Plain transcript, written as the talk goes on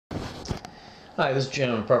Hi, this is Jim.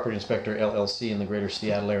 I'm a property inspector LLC in the greater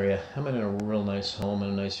Seattle area. I'm in a real nice home in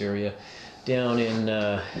a nice area down in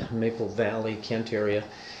Maple Valley, Kent area,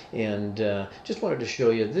 and just wanted to show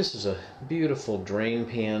you this is a beautiful drain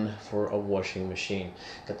pan for a washing machine.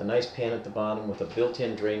 Got the nice pan at the bottom with a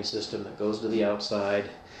built-in drain system that goes to the outside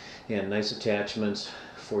and nice attachments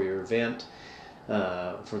for your vent,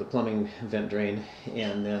 for the plumbing vent drain,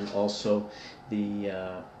 and then also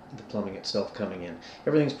the plumbing itself coming in.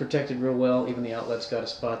 Everything's protected real well, even the outlet's got a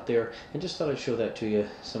spot there, and just thought I'd show that to you.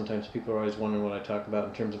 Sometimes people are always wondering what I talk about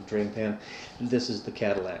in terms of drain pan. This is the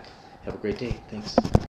Cadillac. Have a great day. Thanks.